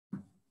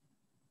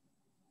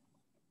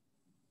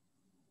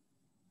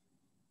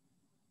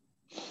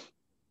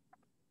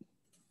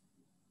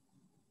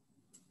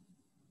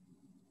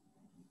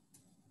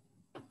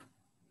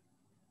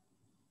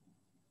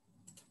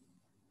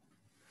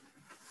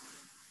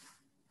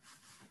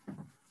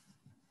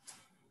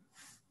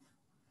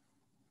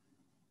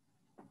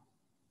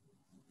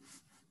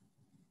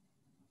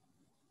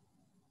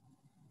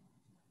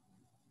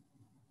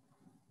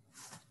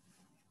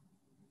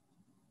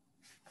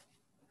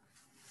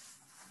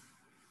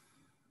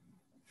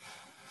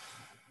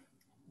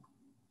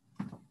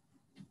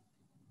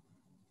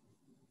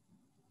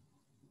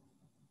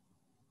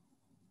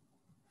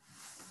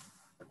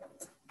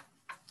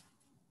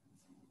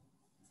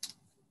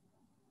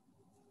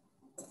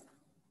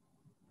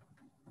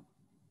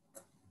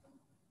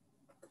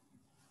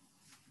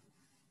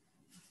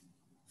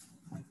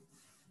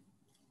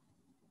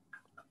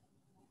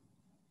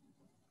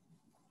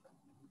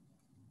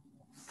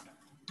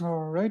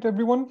All right,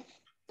 everyone. I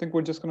think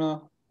we're just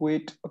gonna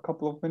wait a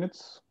couple of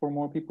minutes for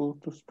more people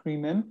to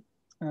stream in,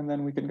 and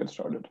then we can get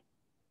started.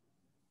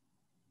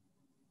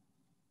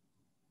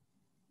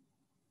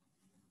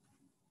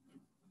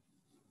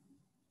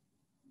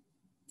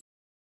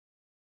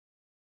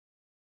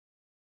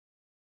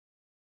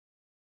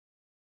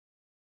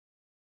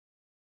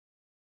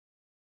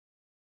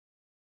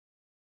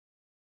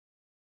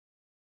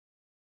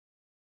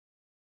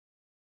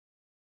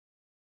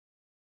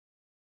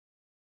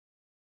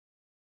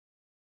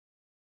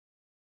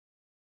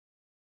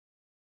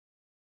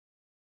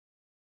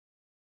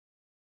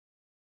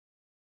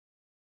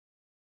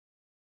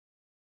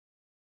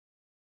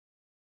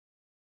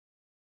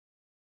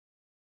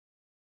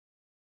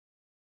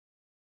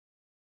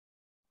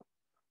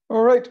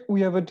 All right,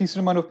 we have a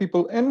decent amount of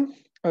people in.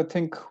 I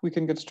think we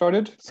can get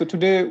started. So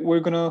today we're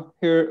gonna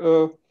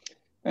hear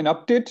an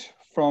update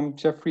from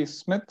Jeffrey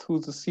Smith,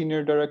 who's the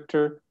Senior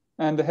Director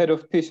and the Head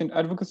of Patient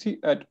Advocacy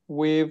at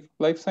Wave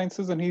Life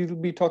Sciences, and he'll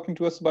be talking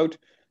to us about,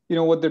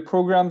 what their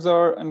programs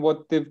are and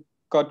what they've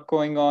got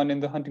going on in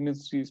the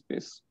Huntington's disease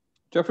space.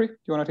 Jeffrey, do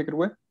you want to take it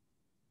away?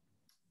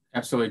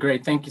 Absolutely,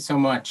 great. Thank you so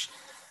much.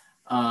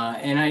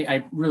 And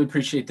I really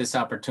appreciate this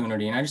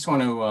opportunity. And I just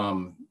want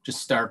to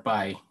just start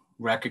by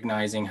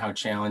recognizing how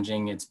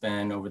challenging it's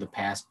been over the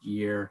past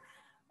year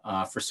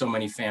for so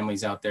many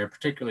families out there,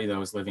 particularly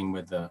those living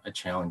with a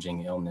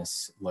challenging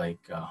illness like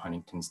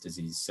Huntington's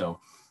disease. So,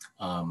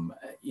 on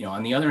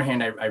the other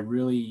hand, I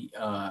really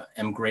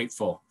am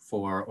grateful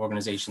for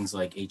organizations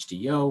like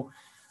HDYO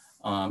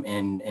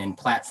and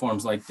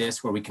platforms like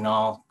this where we can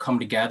all come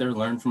together,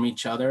 learn from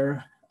each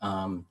other,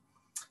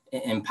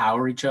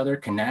 empower each other,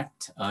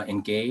 connect,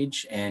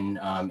 engage, and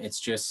it's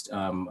just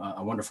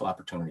a wonderful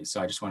opportunity.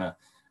 So I just want to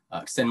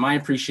extend my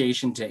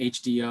appreciation to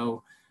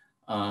HDYO,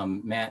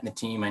 Matt and the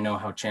team. I know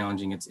how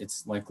challenging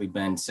it's likely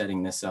been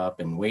setting this up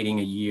and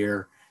waiting a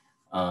year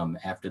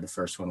after the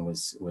first one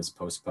was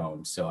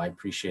postponed. So I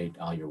appreciate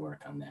all your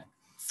work on that.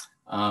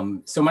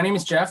 So my name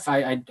is Jeff.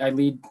 I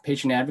lead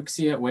patient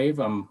advocacy at Wave.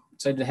 I'm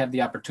excited to have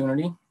the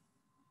opportunity.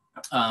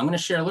 I'm going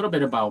to share a little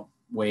bit about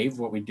Wave,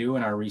 what we do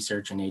in our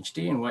research in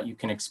HD, and what you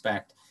can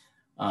expect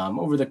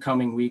over the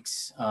coming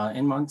weeks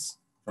and months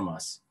from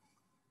us.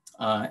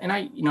 And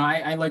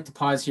I like to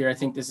pause here. I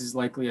think this is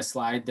likely a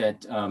slide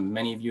that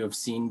many of you have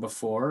seen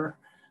before.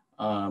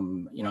 I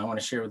want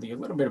to share with you a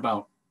little bit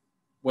about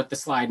what the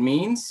slide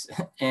means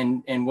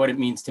and what it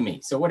means to me.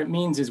 So what it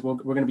means is we're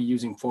going to be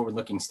using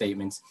forward-looking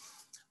statements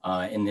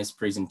in this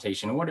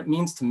presentation. And what it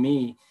means to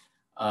me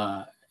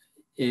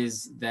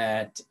is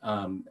that,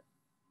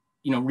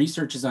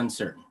 research is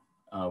uncertain.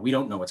 We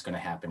don't know what's going to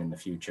happen in the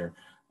future.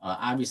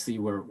 Obviously,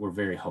 we're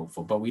very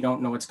hopeful, but we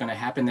don't know what's going to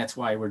happen. That's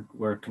why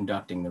we're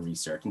conducting the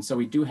research. And so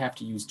we do have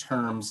to use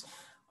terms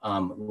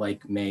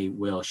like may,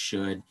 will,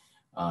 should,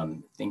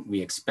 think we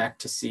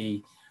expect to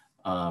see,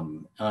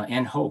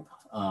 and hope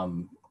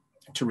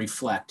to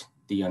reflect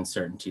the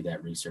uncertainty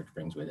that research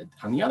brings with it.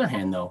 On the other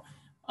hand, though,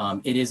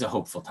 it is a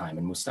hopeful time.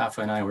 And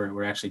Mustafa and I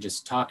were actually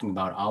just talking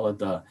about all of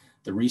the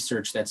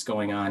research that's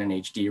going on in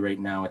HD right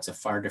now. It's a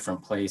far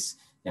different place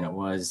than it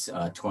was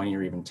 20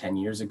 or even 10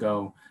 years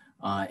ago.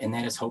 And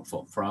that is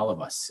hopeful for all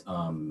of us,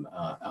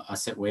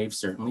 us at Wave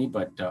certainly,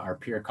 but our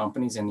peer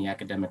companies and the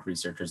academic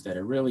researchers that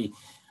are really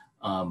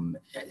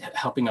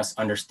helping us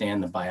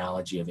understand the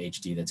biology of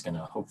HD that's going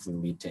to hopefully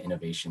lead to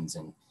innovations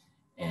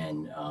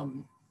and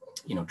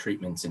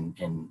treatments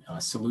and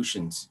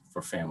solutions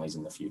for families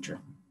in the future.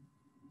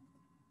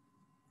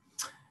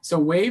 So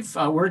Wave,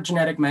 we're a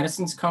genetic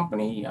medicines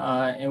company,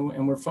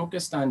 and we're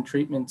focused on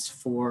treatments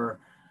for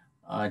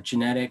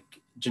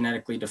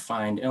genetically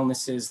defined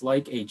illnesses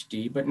like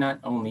HD, but not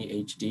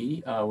only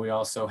HD. We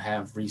also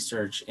have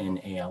research in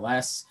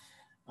ALS,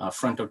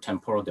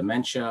 frontotemporal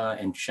dementia,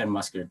 and Duchenne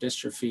muscular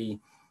dystrophy.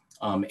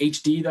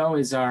 HD, though,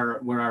 is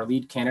where our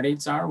lead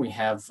candidates are. We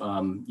have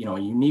a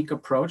unique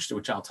approach, to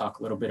which I'll talk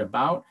a little bit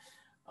about,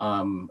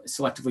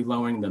 selectively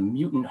lowering the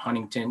mutant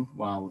Huntington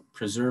while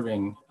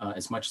preserving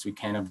as much as we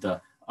can of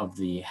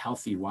the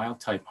healthy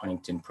wild-type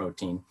Huntington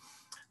protein.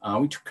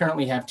 We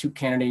currently have 2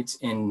 candidates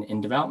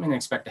in development and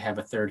expect to have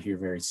a third here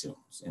very soon,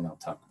 and I'll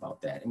talk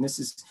about that. And this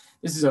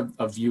is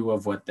a view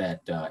of what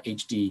that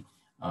HD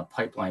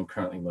pipeline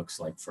currently looks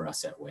like for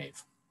us at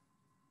Wave.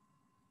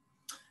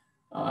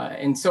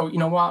 And so,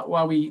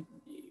 while we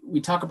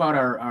talk about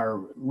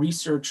our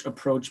research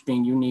approach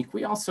being unique,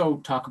 we also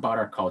talk about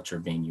our culture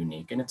being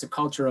unique, and it's a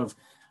culture of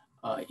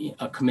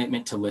a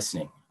commitment to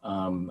listening.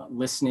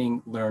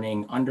 Listening,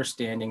 learning,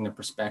 understanding the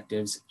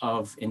perspectives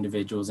of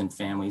individuals and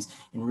families,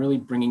 and really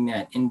bringing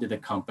that into the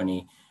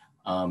company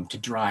to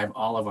drive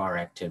all of our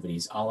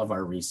activities, all of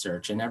our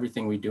research, and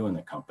everything we do in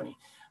the company.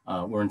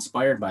 We're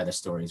inspired by the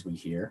stories we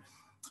hear.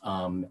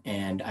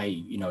 And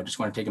I, just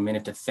want to take a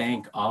minute to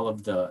thank all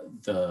of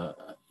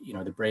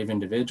the brave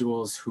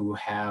individuals who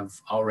have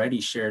already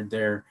shared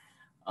their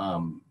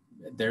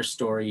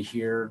story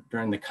here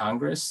during the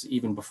Congress,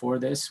 even before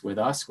this, with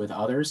us, with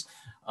others.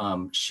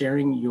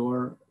 Sharing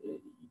your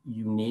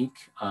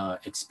unique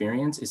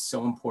experience is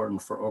so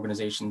important for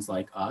organizations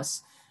like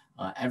us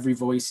Every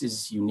voice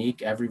is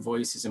unique, every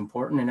voice is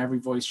important, and every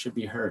voice should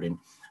be heard. And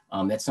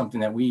that's something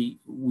that we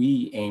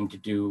aim to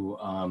do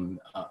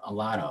a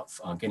lot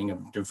of, getting a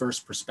diverse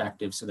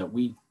perspective so that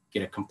we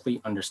get a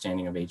complete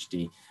understanding of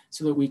HD,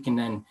 so that we can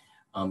then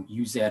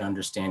use that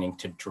understanding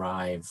to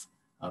drive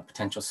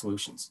potential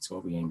solutions. It's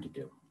what we aim to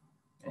do.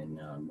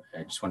 And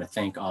I just want to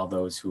thank all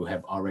those who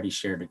have already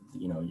shared,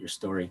 your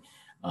story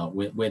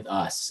with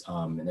us.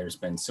 And there's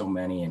been so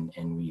many,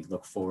 and we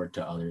look forward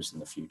to others in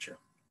the future.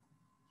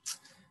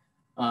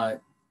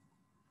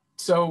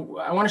 So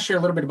I want to share a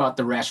little bit about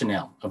the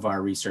rationale of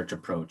our research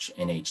approach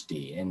in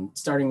HD, and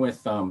starting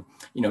with, what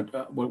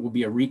will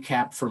be a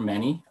recap for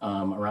many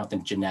around the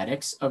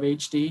genetics of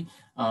HD,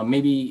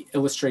 maybe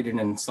illustrated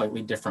in a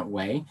slightly different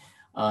way.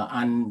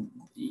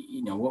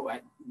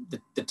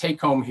 The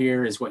take home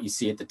here is what you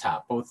see at the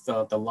top, both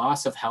the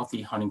loss of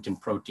healthy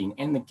huntingtin protein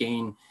and the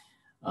gain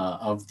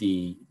of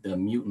the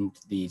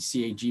mutant, the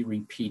CAG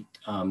repeat,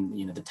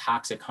 the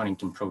toxic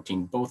huntingtin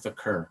protein, both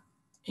occur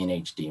in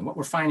HD. And what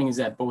we're finding is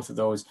that both of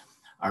those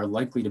are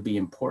likely to be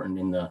important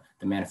in the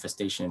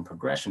manifestation and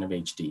progression of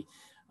HD.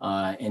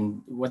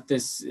 And what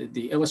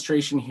the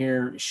illustration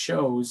here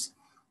shows,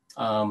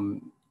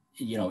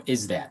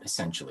 is that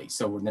essentially.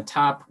 So in the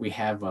top, we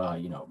have,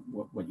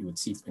 what you would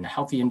see in a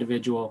healthy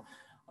individual,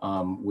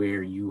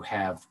 where you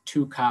have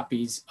 2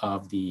 copies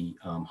of the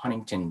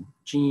Huntington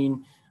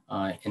gene.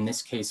 In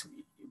this case,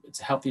 it's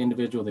a healthy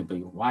individual, they'd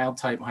be wild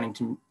type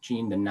Huntington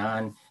gene, the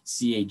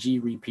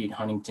non-CAG repeat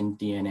Huntington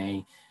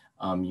DNA.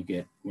 You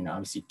get,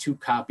 obviously 2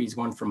 copies,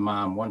 one from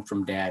mom, one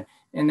from dad,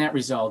 and that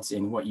results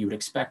in what you would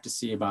expect to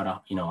see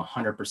about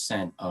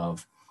 100%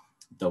 of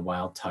the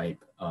wild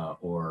type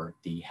or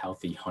the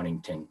healthy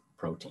Huntington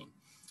protein.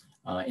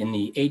 In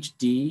the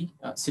HD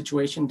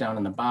situation down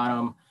in the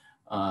bottom,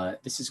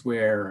 this is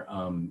where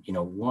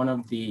one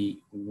of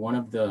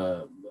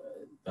the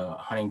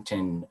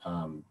Huntington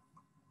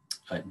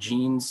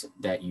genes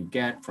that you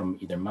get from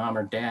either mom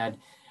or dad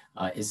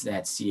is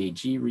that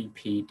CAG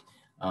repeat.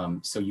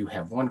 So you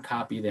have 1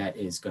 copy that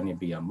is going to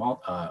be a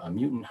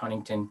mutant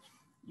Huntington.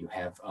 You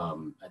have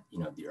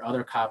your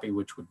other copy,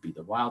 which would be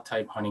the wild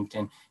type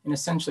Huntington. And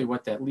essentially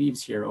what that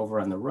leaves here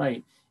over on the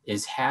right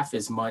is half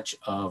as much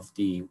of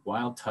the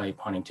wild type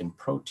Huntington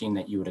protein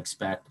that you would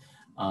expect,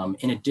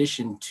 in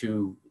addition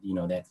to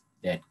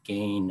that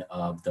gain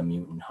of the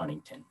mutant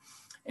Huntington.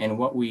 And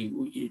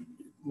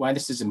why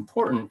this is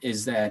important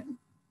is that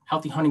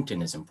healthy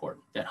Huntington is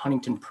important. That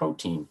Huntington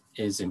protein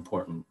is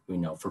important, we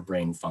know, for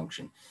brain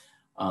function.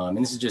 And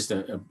this is just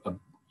a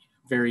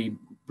very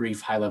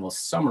brief high-level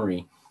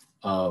summary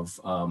of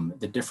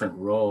the different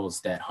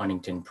roles that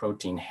Huntington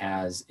protein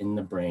has in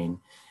the brain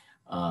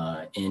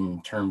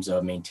in terms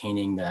of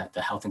maintaining the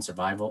health and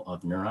survival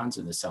of neurons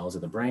or the cells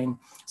of the brain,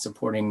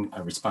 supporting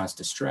a response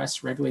to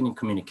stress, regulating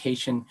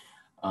communication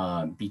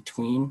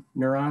between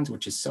neurons,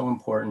 which is so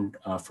important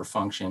for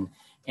function,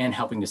 and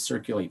helping to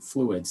circulate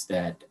fluids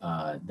that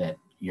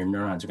your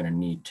neurons are going to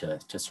need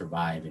to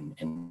survive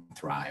and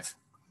thrive.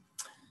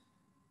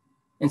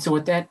 And so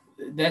what that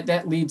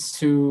leads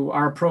to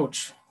our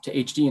approach to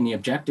HD and the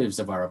objectives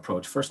of our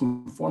approach, first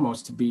and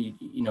foremost, to be,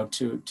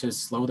 to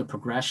slow the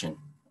progression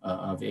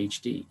of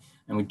HD.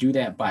 And we do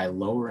that by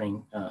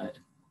lowering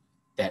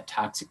that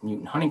toxic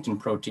mutant Huntington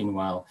protein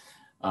while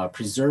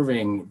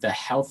preserving the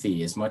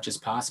healthy as much as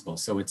possible.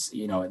 So it's,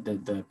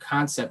 the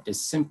concept is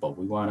simple.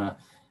 We want to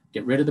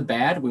get rid of the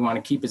bad. We want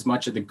to keep as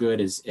much of the good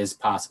as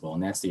possible.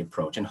 And that's the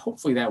approach. And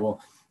hopefully that will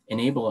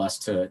enable us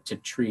to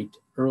treat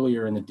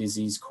earlier in the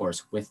disease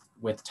course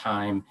with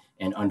time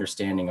and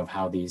understanding of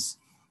how these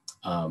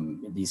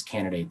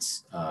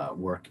candidates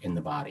work in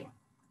the body.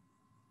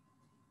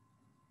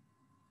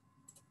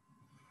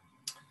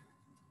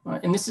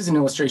 And this is an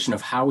illustration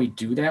of how we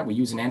do that. We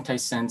use an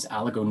antisense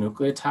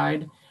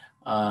oligonucleotide.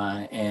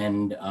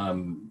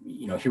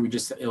 Here we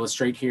just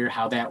illustrate here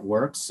how that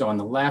works. So on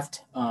the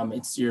left,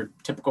 it's your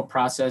typical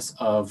process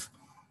of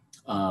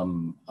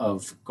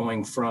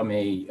going from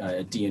a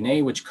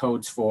DNA, which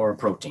codes for a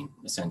protein,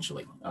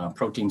 essentially.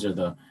 Proteins are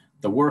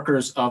the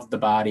workers of the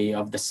body,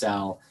 of the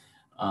cell.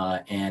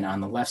 And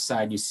on the left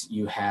side,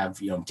 you have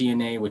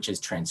DNA, which is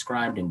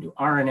transcribed into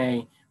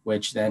RNA,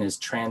 which then is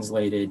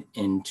translated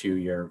into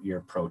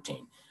your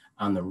protein.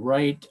 On the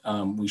right,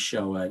 we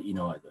show a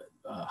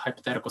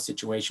hypothetical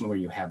situation where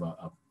you have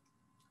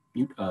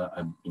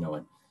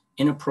an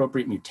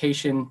inappropriate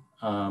mutation,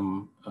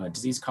 a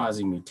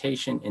disease-causing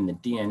mutation in the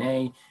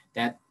DNA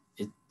that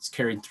it's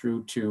carried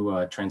through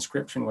to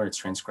transcription, where it's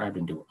transcribed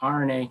into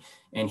RNA.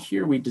 And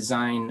here we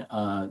design,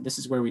 this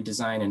is where we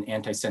design an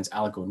antisense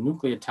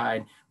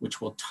oligonucleotide,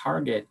 which will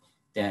target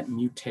that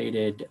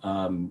mutated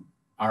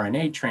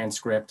RNA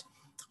transcript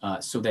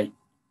so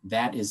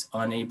that is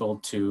unable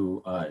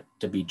to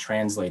be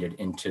translated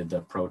into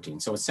the protein.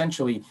 So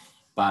essentially,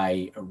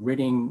 by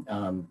ridding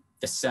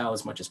the cell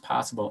as much as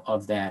possible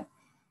of that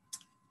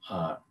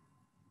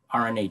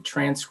RNA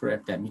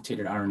transcript, that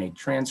mutated RNA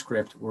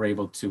transcript, we're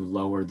able to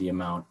lower the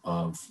amount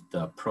of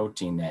the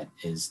protein that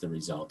is the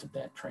result of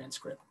that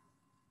transcript.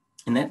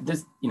 And that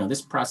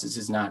this process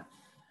is not,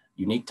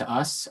 unique to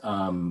us.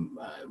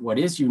 What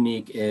is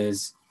unique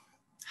is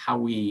how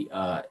we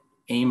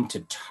aim to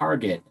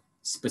target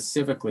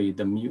specifically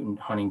the mutant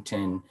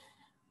Huntington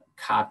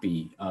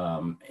copy,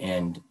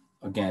 and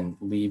again,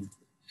 leave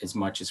as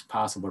much as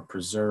possible to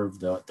preserve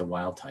the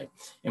wild type.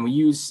 And we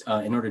use,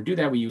 in order to do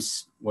that, we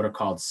use what are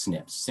called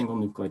SNPs, single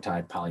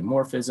nucleotide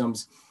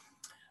polymorphisms.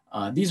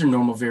 These are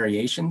normal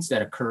variations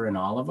that occur in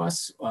all of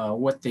us.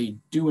 What they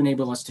do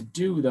enable us to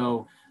do,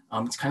 though,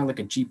 it's kind of like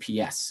a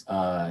GPS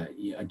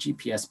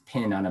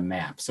pin on a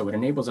map. So it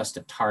enables us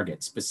to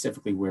target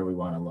specifically where we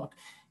want to look.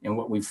 And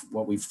what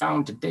we've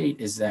found to date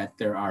is that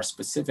there are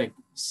specific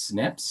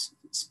SNPs,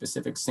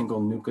 specific single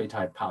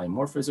nucleotide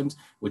polymorphisms,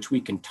 which we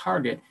can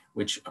target,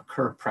 which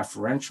occur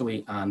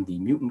preferentially on the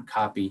mutant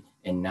copy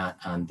and not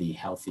on the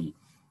healthy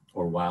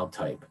or wild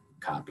type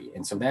copy.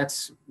 And so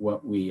that's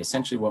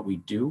essentially what we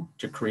do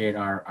to create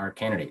our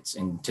candidates.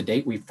 And to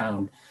date, we've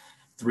found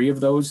 3 of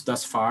those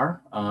thus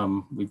far.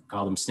 We've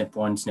called them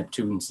SNP1, SNP2,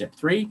 and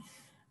SNP3.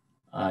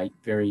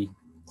 Very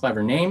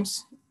clever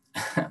names.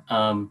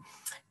 While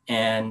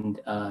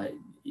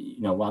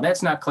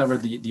that's not clever,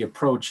 the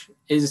approach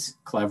is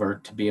clever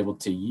to be able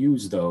to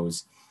use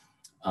those,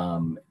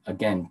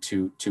 again,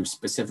 to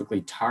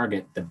specifically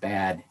target the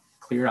bad,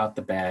 clear out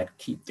the bad,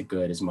 keep the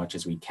good as much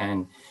as we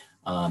can.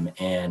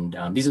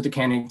 These are the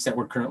candidates that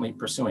we're currently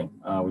pursuing.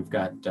 We've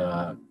got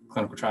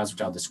clinical trials,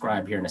 which I'll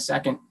describe here in a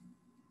second,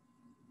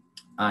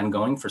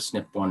 ongoing for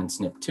SNP1 and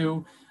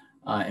SNP2,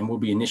 and we'll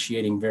be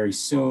initiating very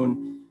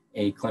soon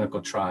a clinical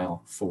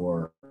trial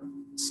for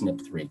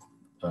SNP3,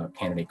 a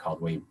candidate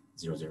called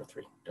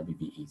WAVE-003,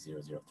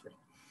 WVE-003.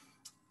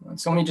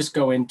 So let me just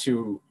go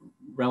into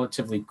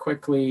relatively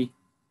quickly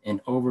an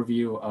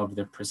overview of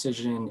the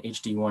precision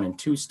HD1 and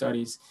 2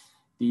 studies.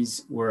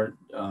 These were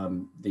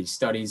the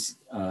studies,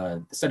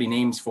 the study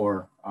names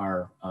for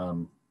our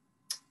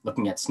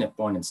looking at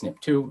SNP1 and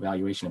SNP2,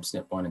 evaluation of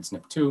SNP1 and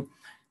SNP2.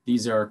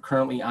 These are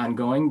currently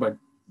ongoing, but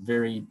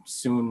very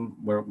soon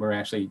we're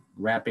actually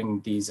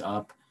wrapping these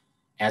up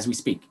as we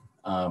speak.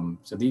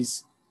 So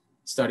these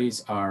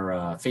studies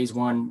are phase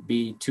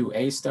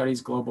 1b/2a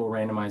studies, global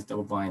randomized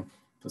double-blind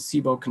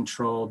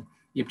placebo-controlled.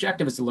 The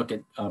objective is to look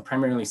at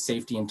primarily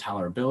safety and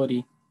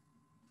tolerability.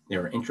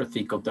 There are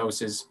intrathecal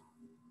doses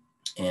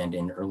and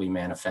in early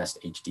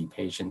manifest HD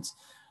patients,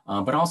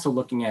 but also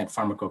looking at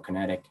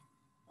pharmacokinetic,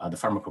 the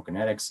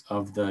pharmacokinetics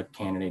of the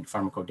candidate,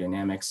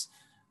 pharmacodynamics,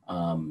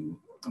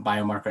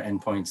 biomarker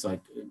endpoints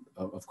like,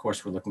 of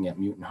course, we're looking at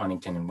mutant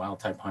Huntington and wild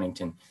type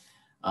Huntington,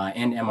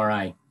 and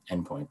MRI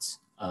endpoints.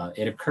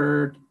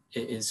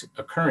 It is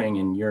occurring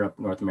in Europe,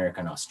 North America,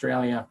 and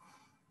Australia.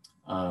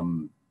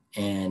 And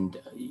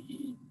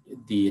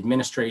the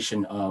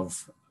administration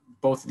of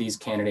both of these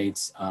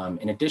candidates,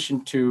 in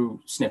addition to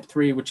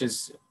SNP3, which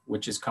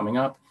is coming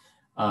up,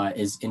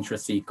 is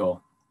intrathecal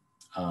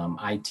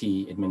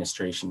IT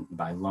administration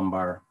by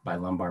lumbar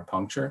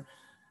puncture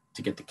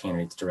to get the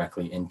candidates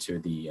directly into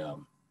the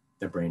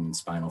brain and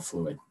spinal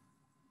fluid.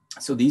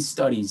 So these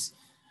studies,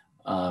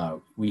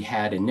 we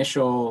had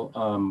initial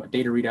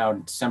data readout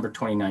in December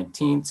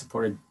 2019,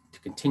 supported to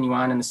continue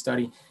on in the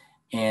study.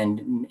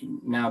 And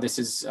now this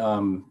is,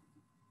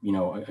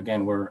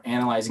 again, we're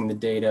analyzing the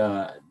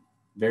data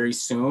very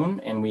soon,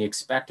 and we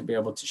expect to be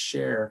able to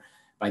share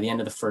by the end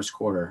of the first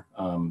quarter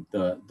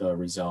the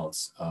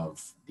results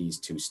of these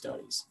 2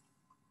 studies.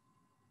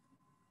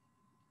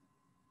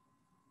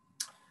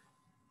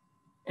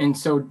 And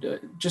so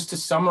just to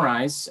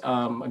summarize,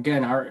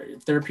 again, our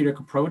therapeutic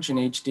approach in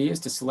HD is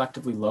to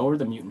selectively lower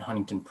the mutant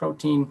Huntington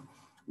protein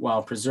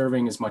while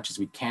preserving as much as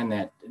we can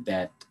that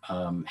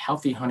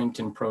healthy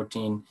Huntington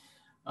protein.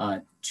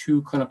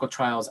 2 clinical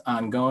trials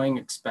ongoing,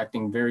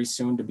 expecting very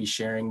soon to be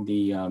sharing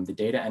the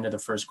data end of the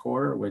first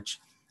quarter, which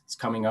is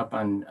coming up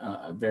on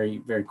very,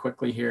 very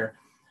quickly here.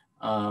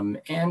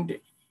 And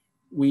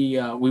we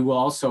will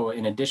also,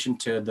 in addition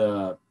to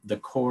the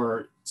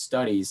core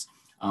studies,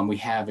 we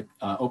have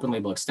open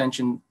label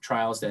extension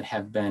trials that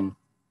have been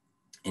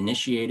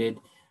initiated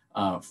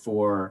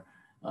for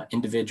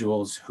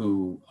individuals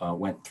who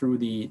went through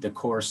the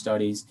core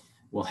studies.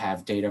 We'll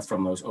have data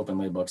from those open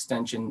label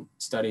extension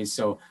studies.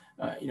 So,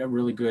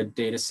 really good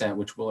data set,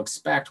 which we'll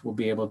expect we'll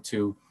be able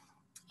to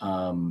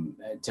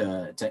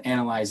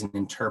analyze and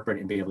interpret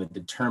and be able to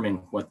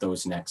determine what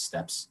those next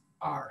steps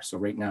are. So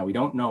right now, we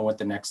don't know what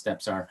the next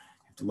steps are.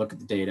 We have to look at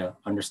the data,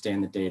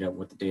 understand the data,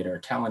 what the data are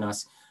telling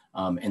us,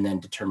 and then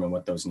determine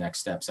what those next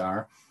steps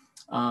are.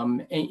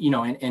 And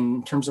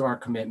in terms of our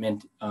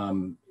commitment,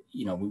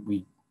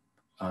 we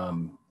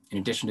in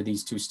addition to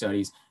these 2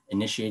 studies,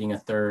 initiating a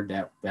third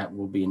that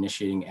will be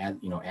initiating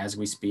as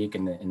we speak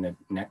in the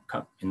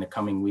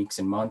coming weeks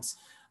and months.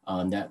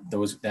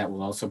 That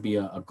will also be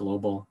a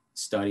global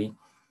study,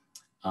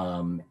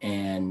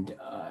 and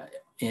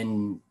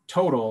in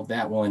total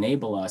that will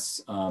enable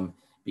us,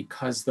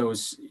 because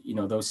those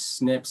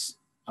SNPs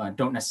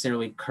don't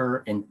necessarily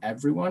occur in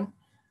everyone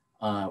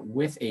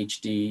with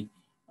HD.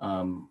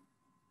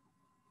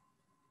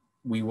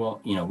 We will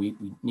we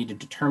need to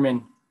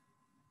determine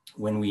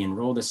when we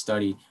enroll the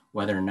study,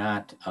 whether or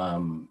not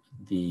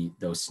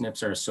those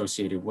SNPs are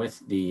associated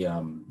with the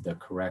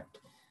correct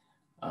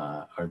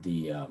or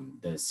the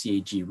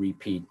CAG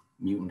repeat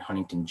mutant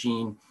Huntington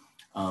gene.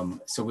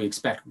 So we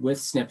expect with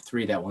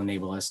SNP3 that will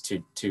enable us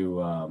to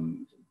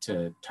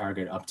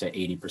target up to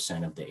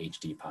 80% of the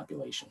HD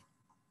population.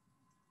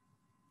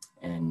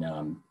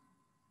 And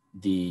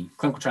the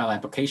clinical trial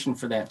application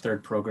for that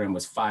third program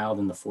was filed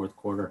in the fourth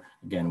quarter.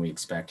 Again, we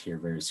expect here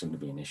very soon to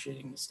be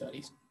initiating the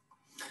studies.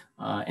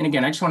 And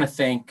again, I just want to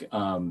thank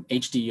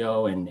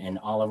HDYO and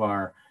all of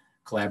our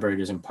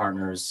collaborators and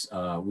partners.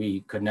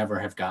 We could never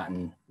have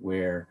gotten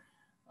where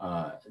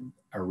our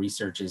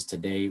research is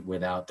today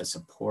without the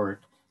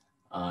support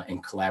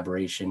and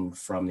collaboration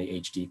from the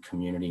HD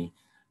community,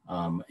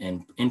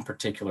 and in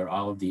particular,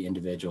 all of the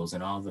individuals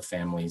and all of the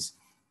families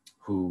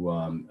who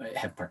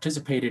have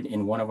participated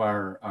in one of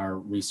our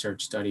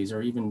research studies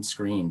or even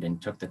screened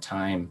and took the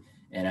time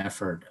and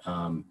effort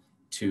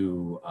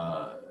to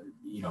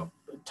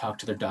talk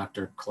to their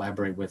doctor,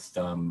 collaborate with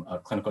a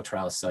clinical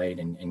trial site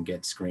and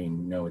get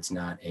screened. No, it's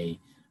not a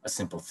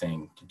simple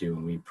thing to do,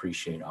 and we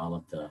appreciate all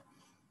of the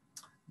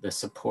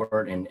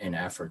support and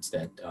efforts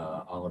that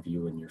all of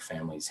you and your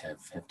families have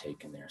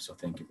taken there. So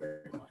thank you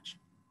very much.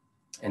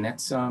 And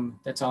that's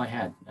all I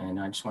had. And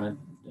I just want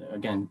to,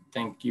 again,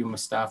 thank you,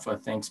 Mustafa.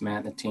 Thanks,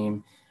 Matt and the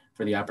team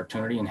for the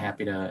opportunity, and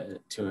happy to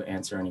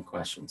answer any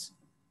questions.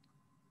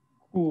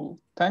 Cool.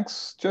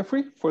 Thanks,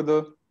 Jeffrey, for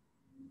the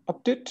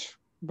update.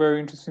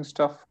 Very interesting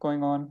stuff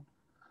going on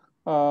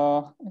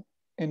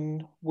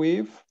in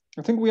WAVE.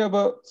 I think we have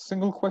a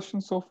single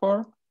question so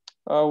far,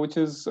 which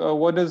is,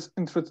 what does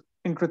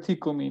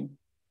intrathecal mean?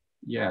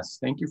 Yes,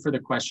 thank you for the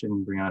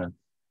question, Brianna.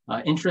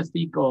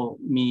 Intrathecal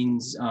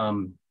means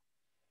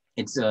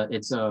it's a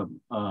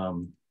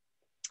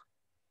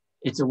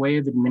way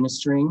of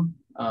administering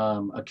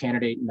a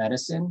candidate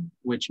medicine,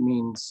 which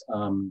means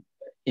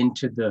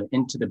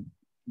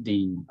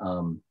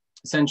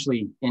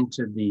essentially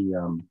into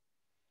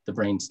the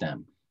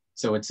brainstem.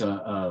 So it's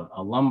a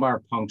lumbar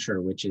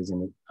puncture, which is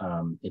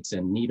it's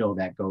a needle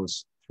that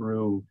goes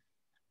through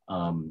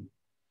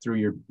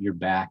your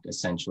back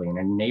essentially, and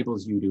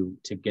enables you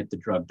to get the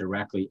drug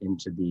directly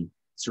into the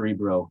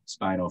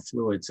cerebrospinal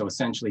fluid. So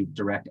essentially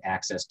direct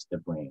access to the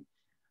brain.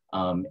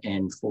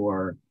 And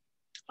for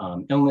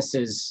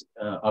illnesses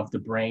of the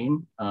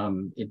brain,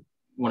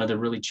 one of the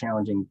really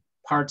challenging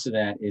parts of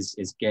that is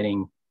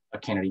getting a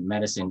candidate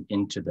medicine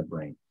into the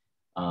brain.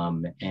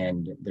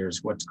 And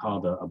there's what's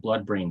called a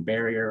blood-brain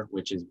barrier,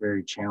 which is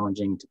very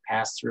challenging to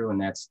pass through.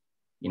 And that's,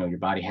 your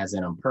body has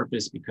that on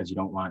purpose because you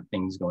don't want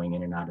things going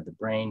in and out of the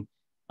brain.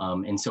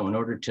 And so in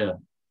order to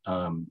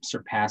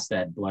surpass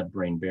that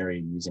blood-brain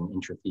barrier, using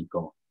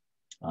intrathecal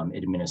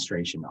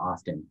administration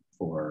often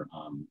for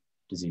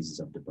diseases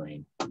of the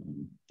brain,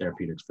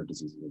 therapeutics for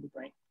diseases of the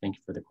brain. Thank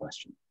you for the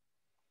question.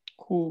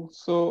 Cool.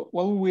 So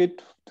while we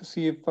wait to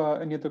see if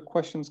any other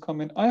questions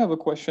come in, I have a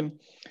question.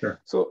 Sure.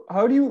 So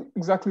how do you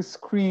exactly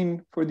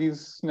screen for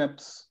these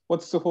SNPs?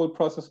 What's the whole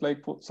process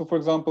like? So for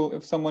example,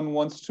 if someone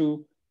wants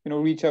to,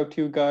 reach out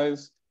to you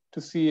guys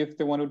to see if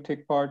they want to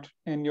take part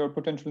in your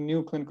potential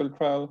new clinical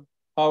trial,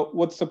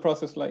 what's the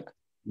process like?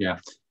 Yeah,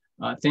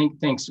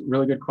 thanks.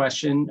 Really good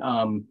question.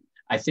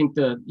 I think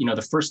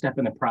the first step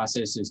in the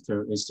process is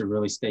to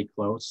really stay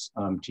close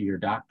to your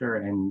doctor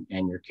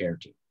and your care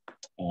team.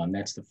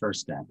 That's the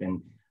first step.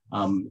 And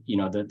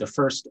the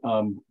first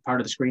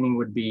part of the screening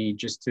would be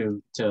just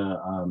to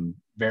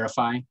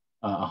verify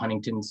a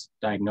Huntington's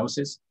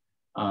diagnosis.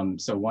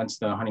 So once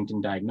the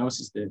Huntington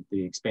diagnosis, the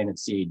expanded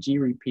CAG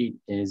repeat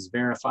is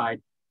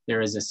verified,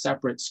 there is a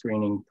separate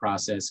screening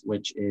process,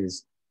 which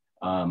is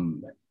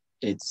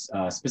it's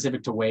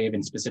specific to WAVE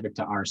and specific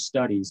to our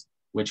studies,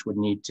 which would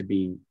need to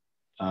be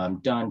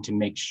done to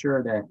make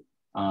sure that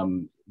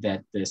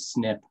that the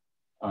SNP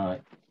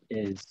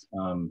is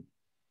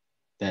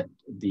that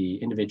the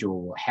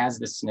individual has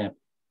the SNP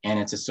and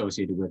it's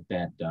associated with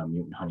that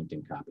mutant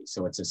Huntington copy.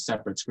 So it's a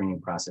separate screening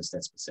process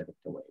that's specific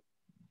to WAVE.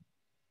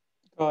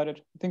 Got it.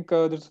 I think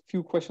there's a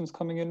few questions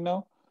coming in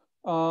now.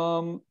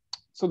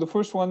 So the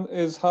first one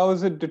is, how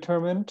is it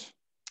determined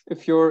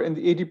if you're in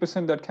the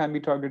 80% that can be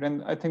targeted?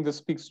 And I think this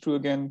speaks to,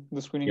 again,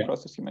 the screening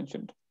process you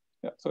mentioned.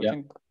 Yeah, so I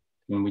think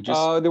when we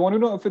just, they want to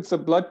know if it's a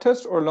blood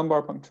test or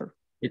lumbar puncture.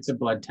 It's a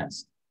blood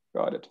test.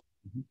 Got it.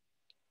 Mm-hmm.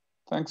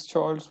 Thanks,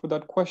 Charles, for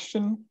that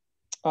question.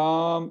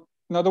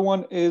 Another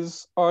one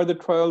is, are the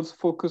trials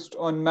focused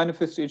on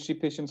manifest HD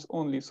patients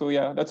only? So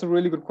yeah, that's a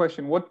really good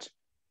question. What's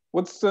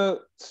the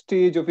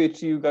stage of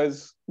HD you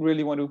guys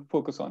really want to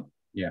focus on?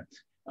 Yeah.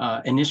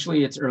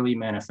 Initially, it's early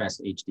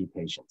manifest HD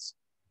patients.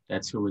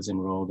 That's who was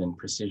enrolled in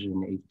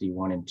Precision HD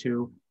 1 and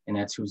 2, and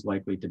that's who's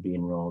likely to be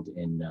enrolled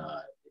in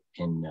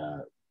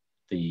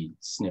the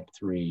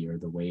SNP3 or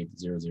the WAVE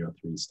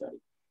 003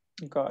 study.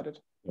 Got it.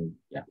 So,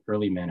 yeah,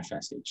 early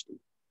manifest HD.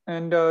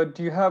 And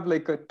do you have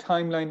like a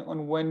timeline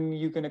on when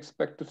you can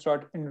expect to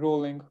start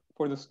enrolling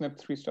for the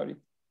SNP3 study?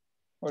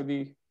 Or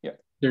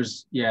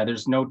There's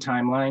no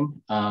timeline.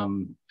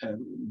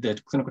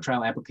 The clinical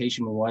trial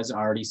application was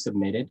already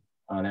submitted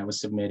that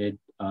was submitted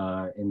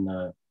in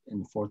the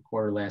fourth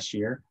quarter last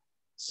year.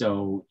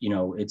 So,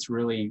 it's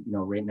really,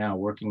 right now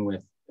working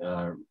with,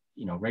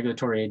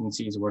 regulatory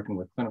agencies, working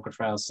with clinical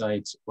trial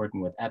sites,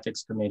 working with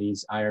ethics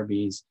committees,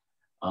 IRBs,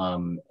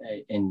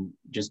 and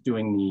just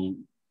doing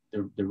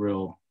the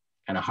real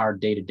kind of hard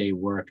day-to-day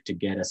work to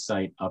get a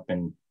site up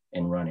and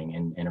running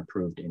and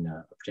approved in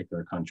a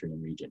particular country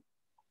and region.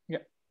 Yeah,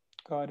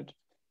 got it.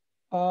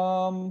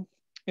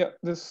 Yeah,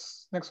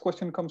 this next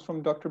question comes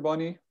from Dr.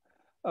 Boni.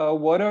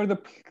 What are the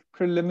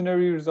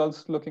preliminary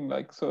results looking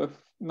like? So if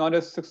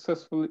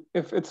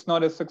it's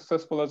not as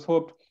successful as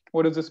hoped,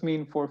 what does this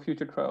mean for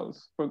future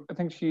trials? I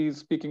think she's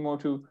speaking more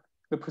to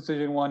the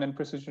Precision 1 and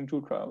Precision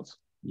 2 trials.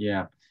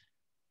 Yeah.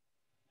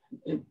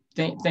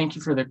 Thank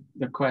you for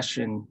the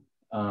question,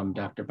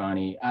 Dr.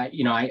 Boni.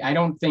 I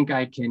don't think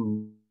I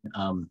can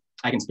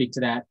speak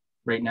to that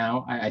right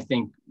now. I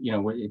think,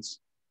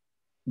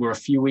 we're a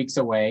few weeks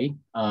away,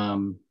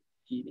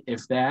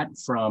 if that,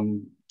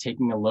 from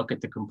taking a look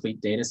at the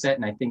complete data set.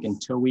 And I think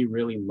until we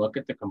really look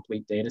at the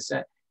complete data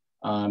set,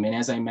 and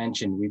as I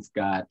mentioned, we've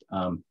got,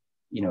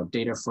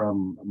 data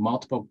from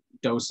multiple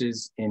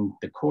doses in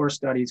the core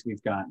studies.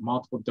 We've got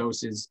multiple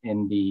doses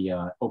in the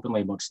open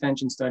label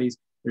extension studies.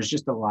 There's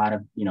just a lot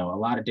of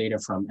data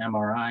from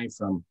MRI,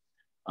 from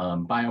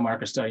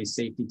biomarker studies,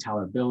 safety,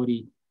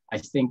 tolerability. I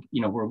think,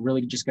 we're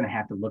really just going to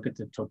have to look at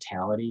the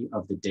totality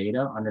of the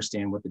data,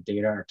 understand what the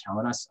data are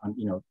telling us,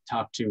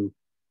 talk to,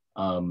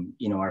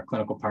 our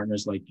clinical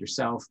partners like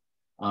yourself,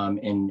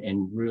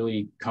 and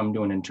really come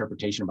to an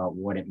interpretation about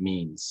what it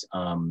means.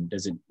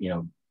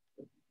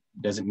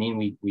 Does it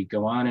mean we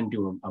go on and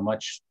do a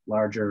much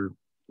larger,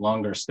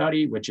 longer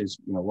study, which is,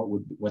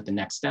 what the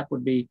next step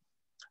would be,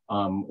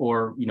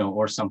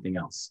 or something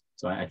else.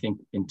 So I think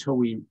until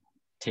we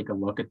take a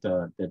look at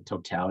the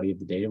totality of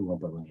the data, we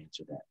won't be able to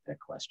answer that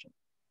question.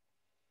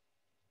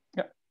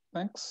 Yeah,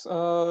 thanks.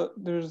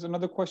 There's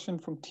another question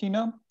from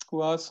Tina,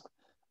 who asks,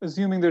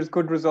 assuming there's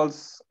good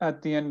results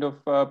at the end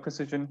of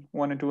Precision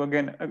 1 and 2,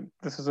 again,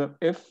 this is a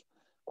if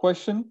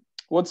question,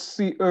 what's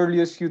the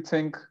earliest you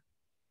think,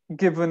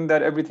 given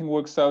that everything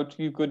works out,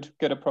 you could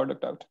get a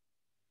product out?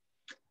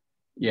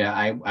 Yeah,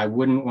 I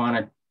wouldn't want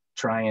to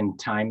try and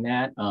time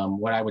that.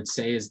 What I would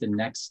say is the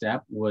next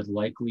step would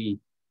likely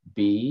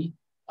be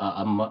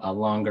a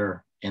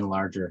longer and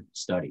larger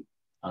study.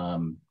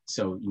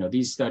 So,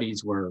 these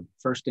studies were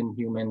first in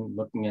human,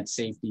 looking at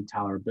safety,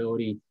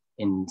 tolerability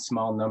in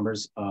small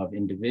numbers of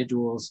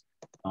individuals,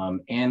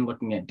 and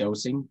looking at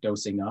dosing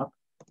up.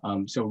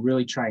 So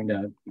really trying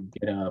to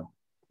get a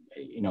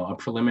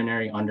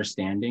preliminary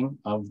understanding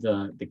of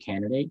the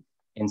candidate.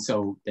 And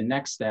so the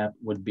next step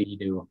would be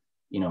to,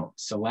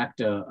 select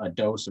a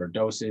dose or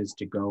doses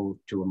to go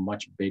to a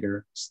much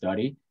bigger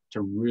study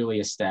to really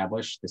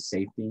establish the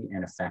safety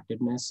and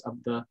effectiveness of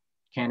the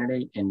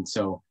candidate. And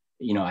so,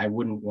 I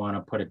wouldn't want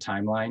to put a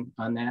timeline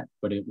on that,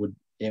 but it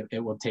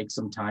will take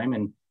some time.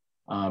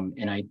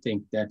 And I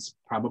think that's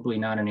probably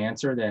not an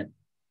answer that,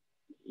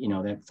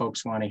 that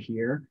folks want to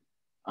hear.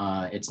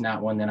 It's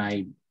not one that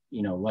I,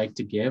 like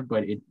to give,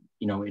 but it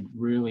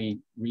really,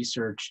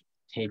 research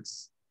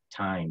takes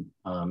time,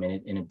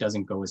 and it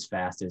doesn't go as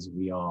fast as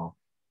we all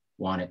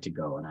want it to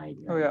go. And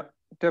oh yeah,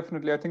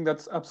 definitely. I think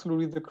that's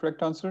absolutely the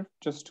correct answer.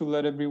 Just to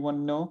let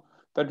everyone know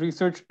that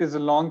research is a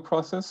long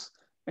process,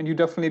 and you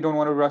definitely don't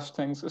want to rush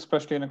things,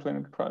 especially in a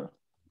clinical trial.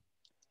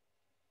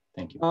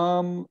 Thank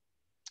you.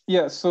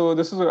 Yeah, so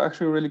this is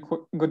actually a really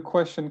good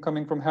question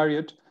coming from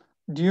Harriet.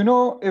 Do you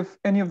know if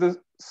any of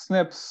the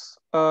SNPs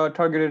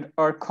targeted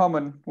are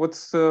common?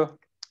 What's the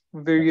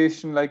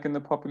variation like in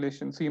the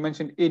population? So you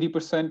mentioned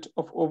 80%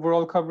 of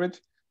overall coverage.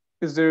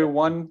 Is there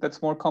one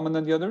that's more common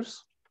than the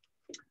others?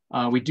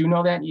 We do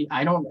know that.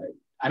 I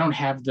don't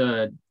have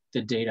the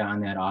data on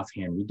that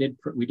offhand. We did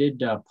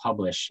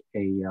publish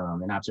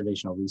an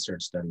observational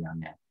research study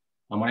on that.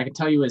 What I can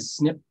tell you is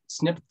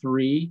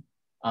SNP3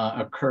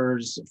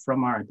 occurs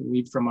from our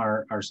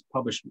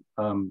published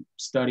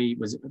study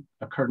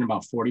occurred in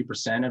about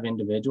 40% of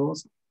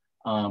individuals.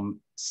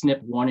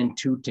 SNP1 and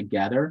 2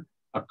 together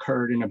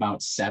occurred in about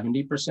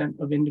 70%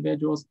 of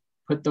individuals.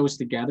 Put those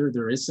together,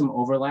 there is some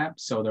overlap.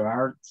 So there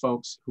are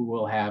folks who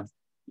will have,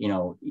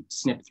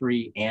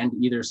 SNP3 and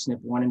either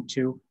SNP1 and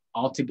 2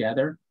 all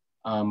together.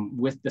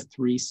 With the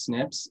 3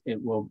 SNPs,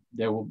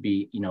 there will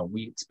be,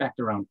 we expect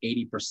around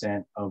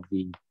 80% of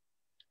the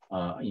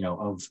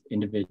of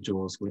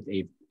individuals with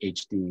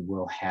HD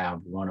will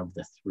have one of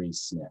the 3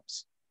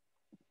 SNPs.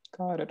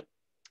 Got it.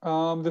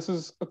 This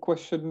is a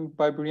question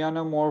by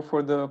Brianna, more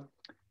for the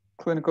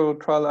clinical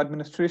trial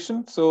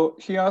administration. So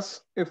she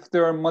asks if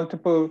there are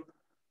multiple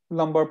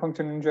lumbar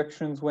puncture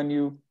injections when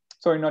you,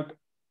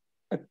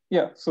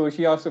 so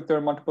she asks if there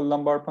are multiple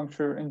lumbar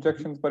puncture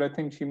injections, but I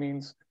think she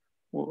means,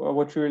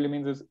 what she really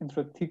means is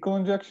intrathecal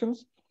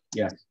injections.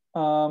 Yes.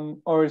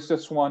 Or it's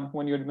just one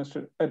when you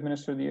administer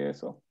the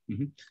ASO.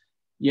 Mm-hmm.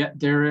 Yeah,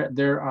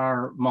 there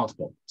are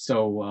multiple.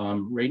 So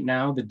right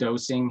now the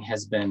dosing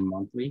has been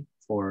monthly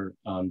for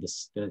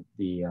the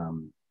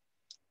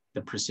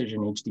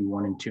Precision HD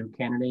 1 and 2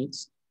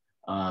 candidates.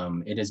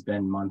 it has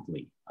been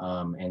monthly.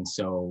 And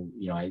so,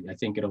 I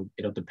think it'll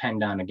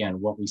depend on, again,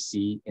 what we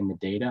see in the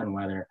data and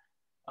whether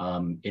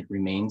it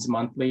remains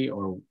monthly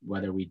or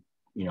whether we,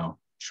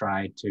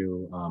 try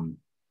to,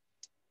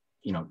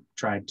 whether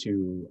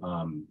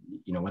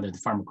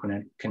the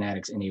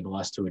pharmacokinetics enable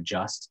us to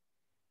adjust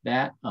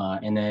that.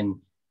 And then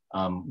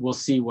we'll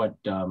see what,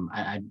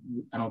 I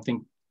don't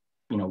think,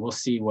 we'll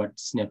see what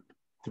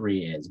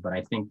SNP3 is, but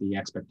I think the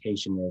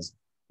expectation is,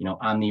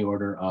 on the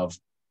order of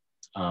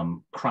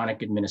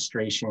chronic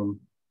administration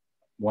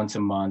once a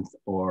month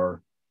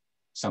or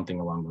something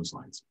along those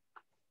lines.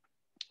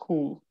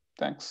 Cool,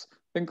 thanks. I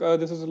think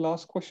this is the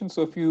last question.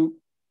 So if you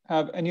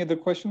have any other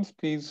questions,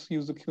 please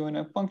use the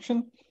Q&A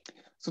function.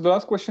 So the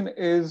last question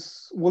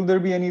is, will there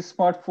be any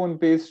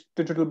smartphone-based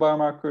digital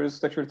biomarkers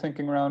that you're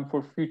thinking around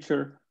for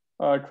future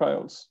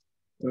trials?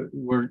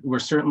 We're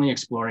certainly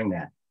exploring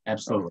that.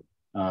 Absolutely.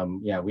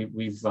 Yeah,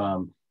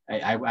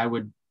 I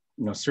would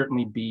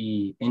certainly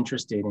be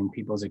interested in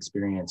people's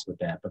experience with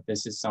that, but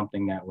this is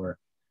something that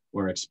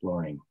we're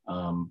exploring,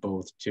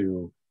 both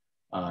to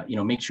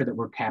make sure that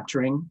we're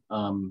capturing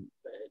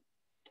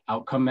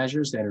outcome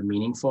measures that are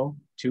meaningful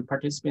to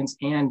participants,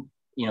 and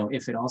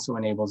if it also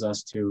enables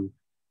us to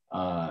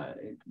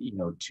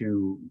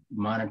to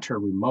monitor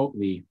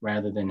remotely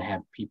rather than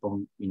have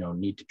people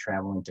need to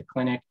travel into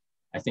clinic.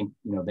 I think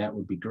that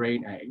would be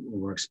great.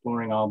 We're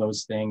exploring all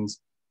those things,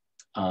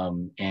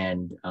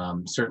 and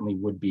certainly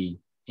would be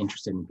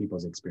interested in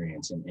people's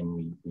experience,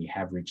 and we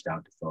have reached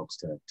out to folks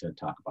to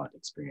talk about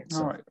experience.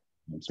 All right.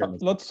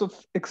 Lots of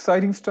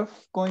exciting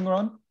stuff going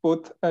on,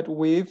 both at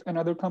Wave and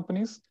other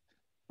companies.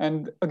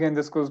 And again,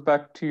 this goes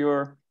back to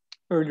your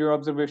earlier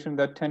observation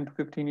that 10 to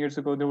 15 years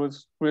ago, there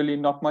was really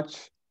not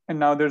much. And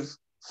now there's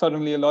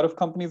suddenly a lot of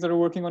companies that are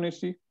working on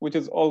HD, which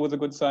is always a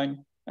good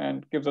sign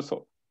and gives us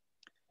hope.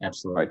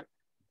 Absolutely. Right. I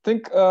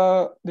think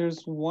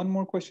there's one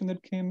more question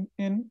that came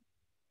in.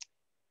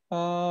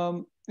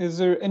 Is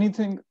there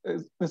anything,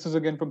 this is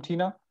again from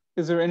Tina,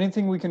 is there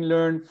anything we can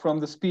learn from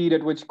the speed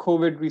at which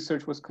COVID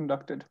research was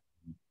conducted?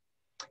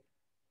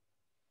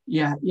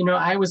 Yeah,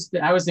 I was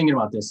thinking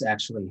about this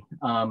actually.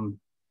 I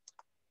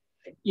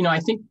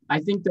think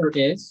there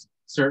is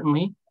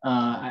certainly.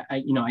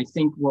 I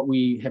think what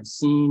we have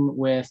seen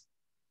with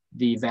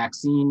the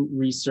vaccine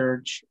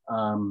research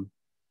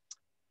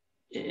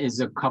is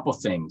a couple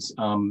things.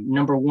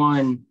 Number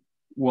one,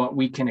 what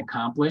we can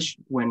accomplish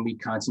when we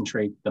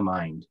concentrate the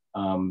mind.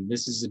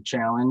 This is a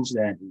challenge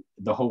that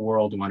the whole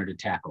world wanted to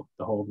tackle.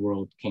 The whole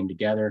world came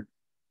together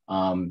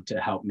to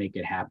help make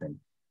it happen.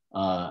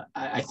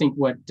 I think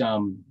what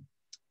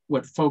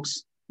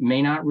folks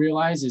may not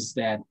realize is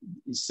that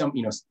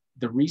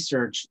the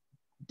research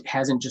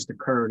hasn't just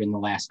occurred in the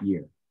last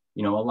year.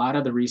 A lot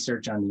of the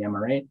research on the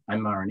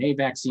mRNA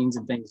vaccines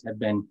and things have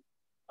been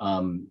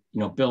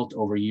built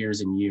over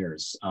years and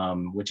years,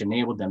 which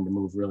enabled them to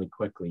move really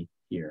quickly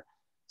here.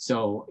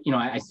 So,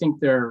 I think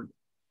there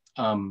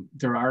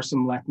are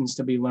some lessons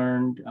to be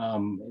learned.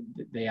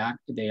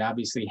 They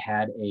obviously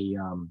had a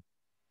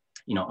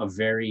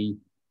very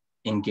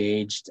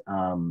engaged,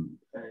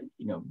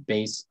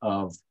 base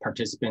of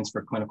participants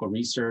for clinical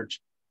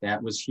research.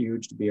 That was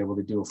huge to be able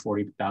to do a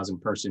 40,000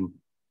 person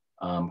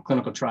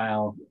clinical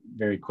trial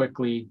very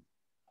quickly.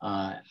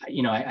 I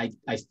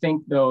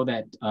think though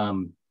that,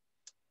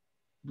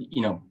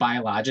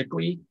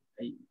 biologically,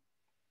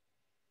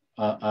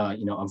 a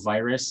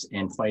virus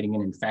and fighting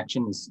an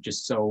infection is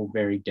just so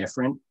very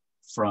different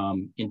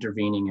from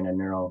intervening in a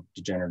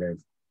neurodegenerative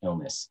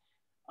illness.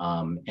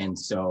 And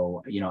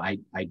so,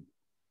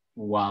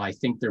 while I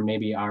think there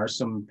maybe are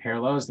some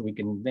parallels that we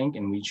can think,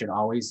 and we should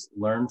always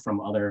learn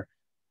from other,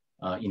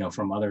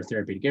 from other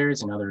therapeutic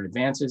areas and other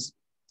advances.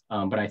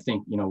 But I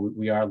think,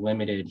 we are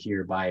limited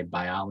here by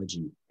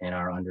biology and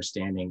our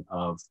understanding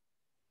of,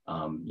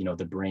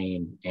 the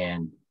brain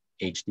and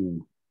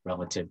HD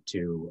relative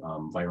to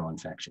viral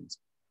infections.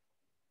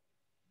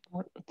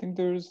 I think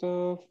there's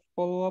a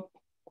follow-up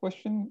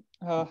question.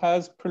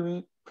 Has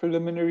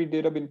preliminary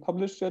data been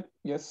published yet?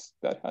 Yes,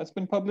 that has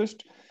been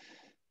published.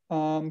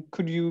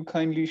 Could you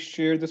kindly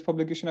share this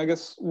publication? I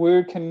guess,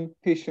 where can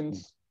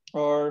patients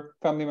or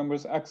family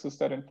members access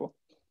that info?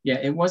 Yeah,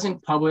 it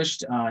wasn't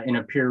published in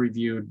a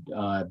peer-reviewed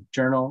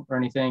journal or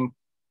anything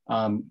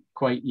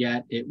quite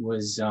yet. It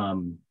was,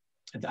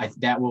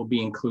 that will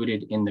be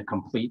included in the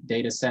complete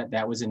data set.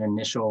 That was an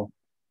initial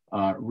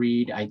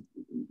read.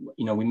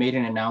 We made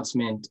an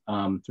announcement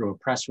through a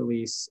press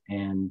release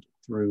and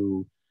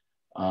through,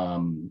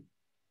 we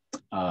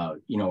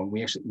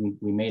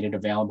made it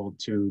available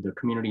to the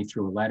community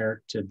through a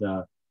letter to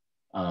the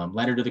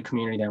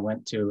community that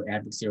went to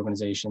advocacy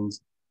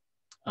organizations.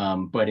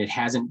 But it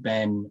hasn't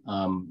been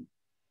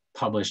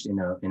published in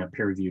a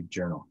peer-reviewed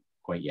journal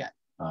quite yet.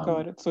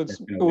 Got it. So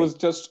it was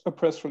just a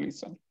press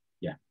release then.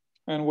 Yeah.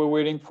 And we're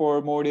waiting for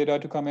more data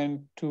to come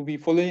in to be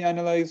fully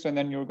analyzed, and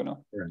then you're gonna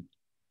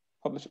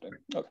publish it.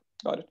 Okay,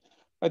 got it.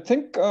 I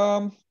think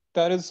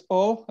that is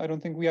all. I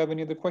don't think we have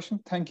any other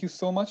questions. Thank you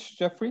so much,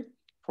 Jeffrey,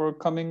 for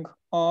coming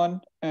on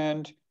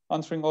and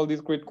answering all these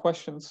great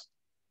questions.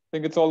 I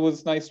think it's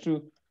always nice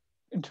to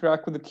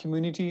interact with the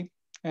community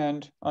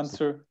and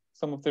answer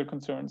some of their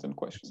concerns and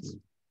questions.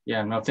 Absolutely.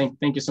 Yeah, no,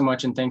 thank you so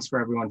much. And thanks for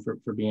everyone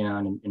for being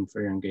on and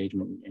for your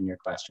engagement and your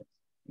questions.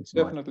 Thanks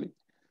so Definitely. much.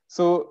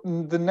 So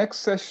the next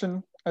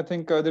session, I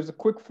think there's a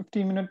quick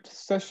 15-minute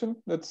session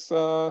that's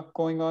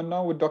going on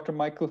now with Dr.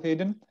 Michael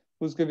Hayden,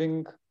 who's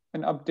giving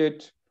an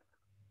update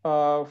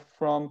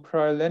from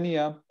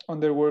Prilenia on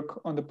their work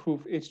on the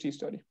Proof HD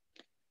study.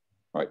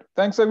 All right,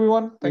 thanks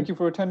everyone. Thank you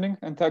for attending,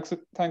 and thanks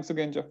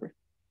again, Jeffrey.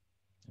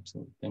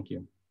 Absolutely, thank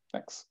you.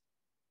 Thanks.